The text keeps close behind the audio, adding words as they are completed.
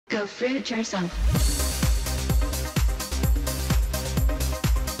Go fruit yourself.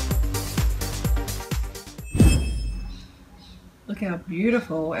 Look how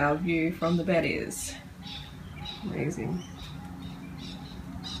beautiful our view from the bed is. Amazing.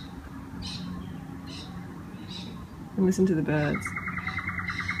 And listen to the birds.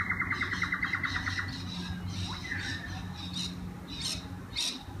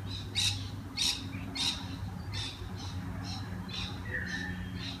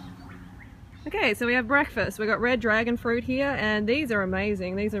 Okay, so we have breakfast. We've got red dragon fruit here, and these are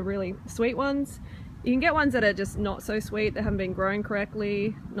amazing. These are really sweet ones. You can get ones that are just not so sweet, that haven't been grown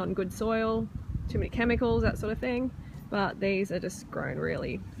correctly, not in good soil, too many chemicals, that sort of thing. But these are just grown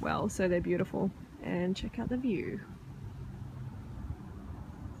really well, so they're beautiful. And check out the view.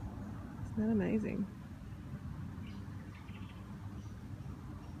 Isn't that amazing?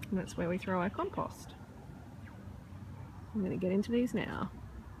 And that's where we throw our compost. I'm going to get into these now.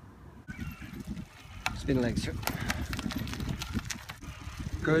 Spin legs.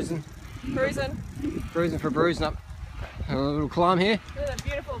 Cruising. Cruising. Cruising for bruising up. A little climb here. Look at that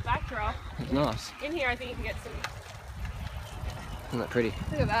beautiful backdrop. It's nice. In here I think you can get some... Isn't that pretty?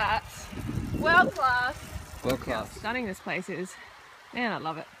 Look at that. World class. World class. How stunning this place is. Man, I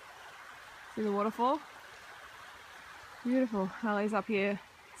love it. See the waterfall? Beautiful. Ali's up here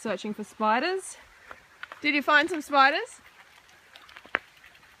searching for spiders. Did you find some spiders?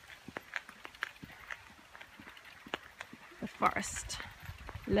 The forest.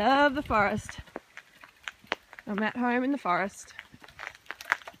 Love the forest. I'm at home in the forest.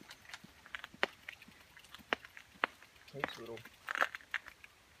 Heaps of little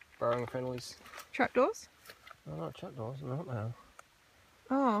burrowing friendlies. Trapdoors? Oh, not trapdoors, not now.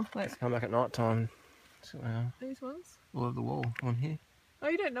 Oh, let's Come back at night time. these ones. All over the wall, one here. Oh,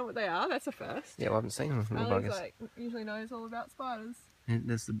 you don't know what they are? That's a first. Yeah, well, I haven't seen them. Little Ali's buggers. like, usually knows all about spiders. And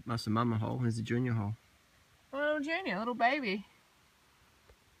that's the mama hole. There's the junior hole. A little junior, little baby.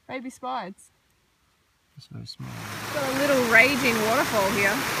 Baby spiders. It's very small. Got a little raging waterfall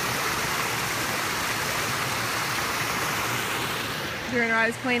here. During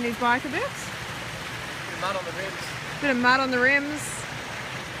riders clean these bike a bit. Mud on the rims. Bit of mud on the rims.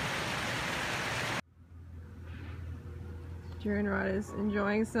 During riders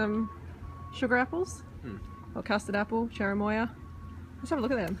enjoying some sugar apples. Or custard apple, cherimoya. Let's have a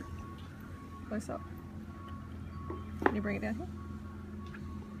look at them. Close up. Can you bring it down here?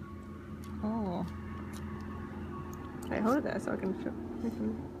 Oh. Hey, hold it there so I can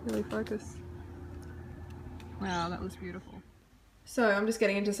really focus. Wow, that was beautiful. So I'm just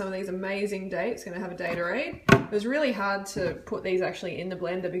getting into some of these amazing dates. Going to have a Datorade. It was really hard to put these actually in the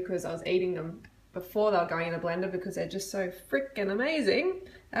blender because I was eating them before they were going in the blender because they're just so freaking amazing.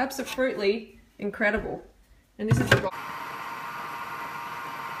 Absolutely incredible. And this is the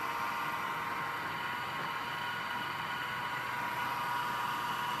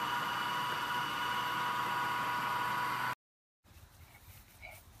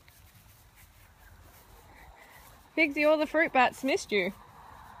Figsy, all the fruit bats missed you.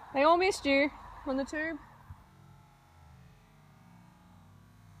 They all missed you on the tube.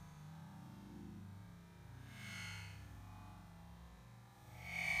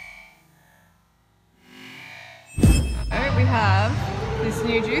 So we have this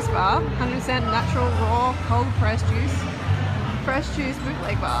new juice bar, 100% natural, raw, cold pressed juice. Fresh juice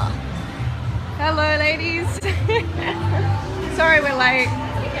bootleg bar. Hello ladies. Sorry we're late.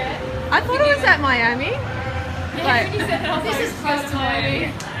 I thought it was at Miami. Like, This is close to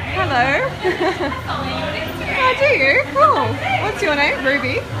Miami. hello. Oh, do you? Cool. What's your name?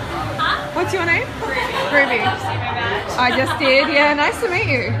 Ruby. Huh? What's your name? Ruby. I just did. Yeah, nice to meet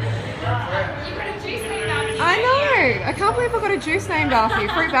you. You got a juice named after you. I know. I can't believe I got a juice named after you.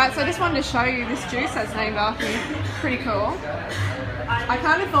 Fruit bats. I just wanted to show you this juice that's named after you. Pretty cool. I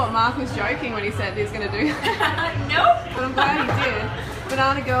kind of thought Mark was joking when he said he was going to do that. Nope. But I'm glad he did.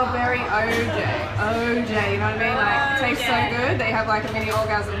 Banana Girl Berry OJ. OJ, you know what I mean? Like, tastes so good, they have like a mini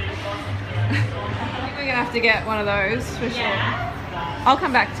orgasm. I think we're going to have to get one of those for sure. I'll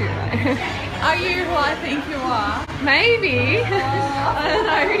come back to you though. Are you who I think you are? Maybe. I don't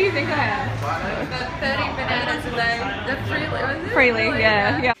know, who do you think I am? The 30 bananas a day. The Freely,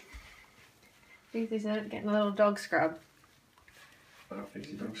 yeah. Figgsy's getting a little dog scrub.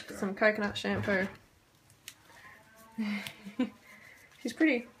 Some coconut shampoo. She's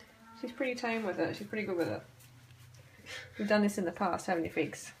pretty tame with it. She's pretty good with it. We've done this in the past, haven't you,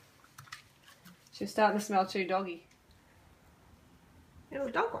 Figs? She's starting to smell too doggy. A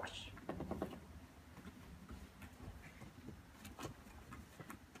little dog wash.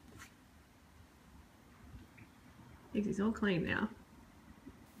 Figsy's all clean now.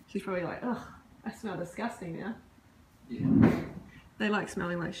 She's probably like, ugh, I smell disgusting now. Yeah. They like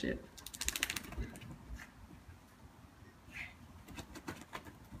smelling like shit.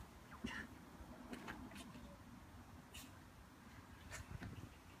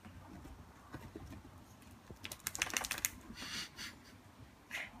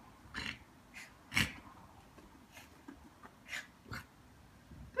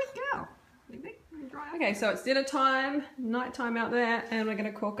 Okay, so it's dinner time, night time out there, and we're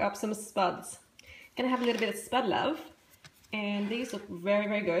gonna cook up some spuds. Gonna have a little bit of spud love, and these look very,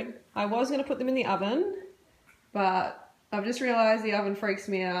 very good. I was gonna put them in the oven, but I've just realized the oven freaks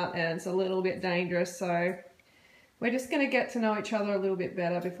me out and it's a little bit dangerous, so we're just gonna get to know each other a little bit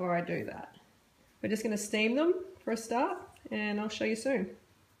better before I do that. We're just gonna steam them for a start, and I'll show you soon.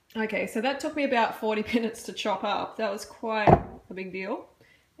 Okay, so that took me about 40 minutes to chop up. That was quite a big deal.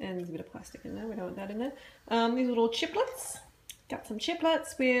 And there's a bit of plastic in there, we don't want that in there. These little chiplets. Got some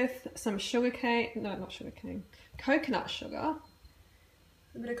chiplets with some sugar cane, no, not sugar cane, coconut sugar.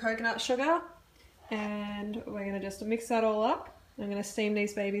 A bit of coconut sugar. And we're gonna just mix that all up. I'm gonna steam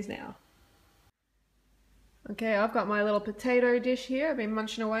these babies now. Okay, I've got my little potato dish here. I've been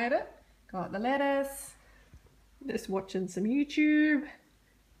munching away at it. Got the lettuce. Just watching some YouTube.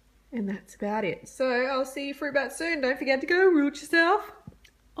 And that's about it. So I'll see you fruit bat soon. Don't forget to go root yourself.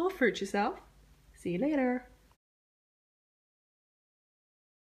 Or fruit yourself. See you later.